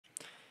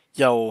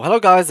Yo, hello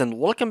guys and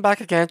welcome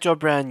back again to a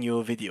brand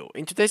new video.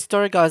 In today's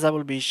tutorial guys, I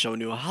will be showing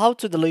you how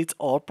to delete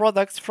all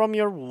products from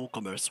your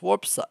WooCommerce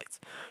website.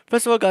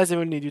 First of all guys, I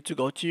will need you to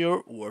go to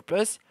your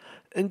WordPress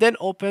and then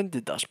open the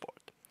dashboard.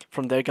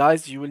 From there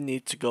guys, you will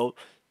need to go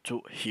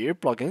to here,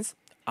 plugins,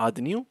 add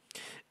new,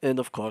 and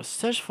of course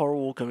search for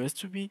WooCommerce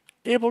to be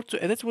able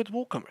to edit with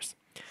WooCommerce.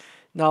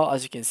 Now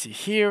as you can see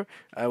here,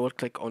 I will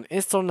click on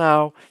install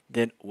now,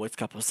 then wait a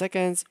couple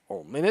seconds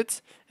or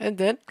minutes, and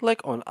then click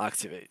on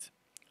activate.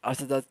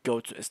 After that,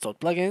 go to install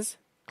plugins,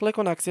 click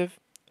on active,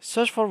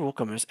 search for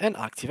WooCommerce and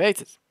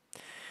activate it.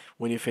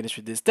 When you finish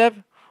with this step,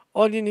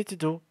 all you need to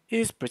do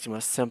is pretty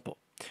much simple.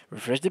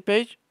 Refresh the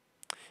page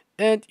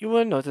and you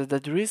will notice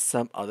that there is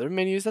some other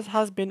menus that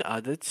has been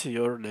added to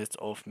your list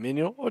of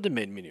menu or the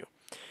main menu.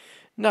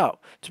 Now,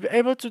 to be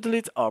able to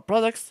delete our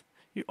products,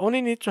 you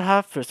only need to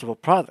have first of all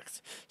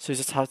products. So you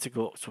just have to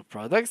go to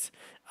products,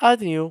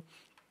 add new,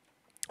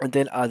 and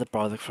then add a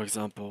product, for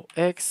example,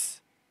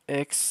 X,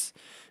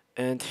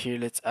 and here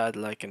let's add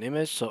like an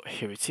image. So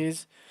here it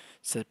is,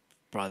 set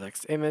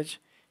products image.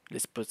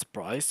 Let's put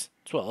price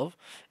 12,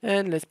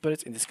 and let's put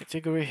it in this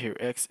category here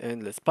X,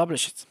 and let's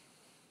publish it.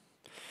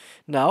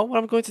 Now what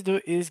I'm going to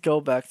do is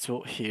go back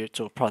to here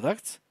to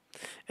products,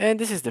 and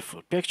this is the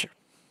full picture.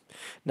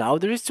 Now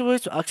there is two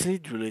ways to actually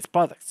delete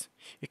products.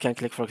 You can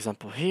click for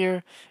example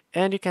here,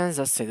 and you can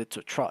just send it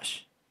to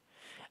trash.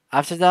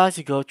 After that,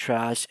 you go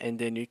trash, and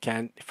then you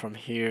can from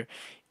here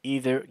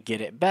either get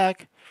it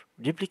back,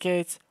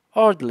 duplicate,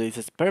 or delete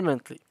it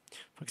permanently.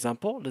 For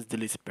example, let's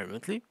delete it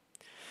permanently.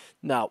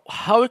 Now,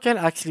 how we can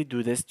actually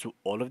do this to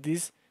all of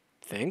these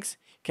things?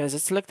 You can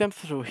just select them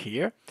through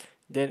here,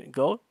 then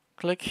go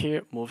click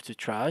here, move to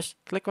trash,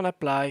 click on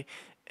apply,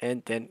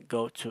 and then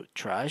go to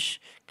trash,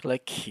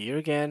 click here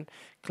again,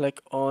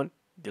 click on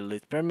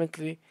delete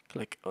permanently,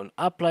 click on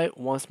apply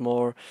once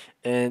more,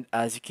 and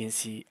as you can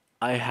see,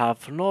 I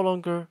have no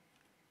longer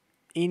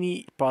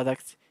any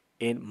product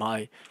in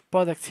my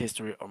product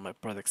history or my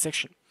product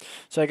section.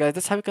 So guys,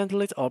 that's how you can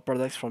delete all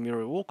products from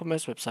your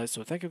WooCommerce website.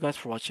 So thank you guys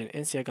for watching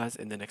and see you guys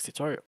in the next tutorial.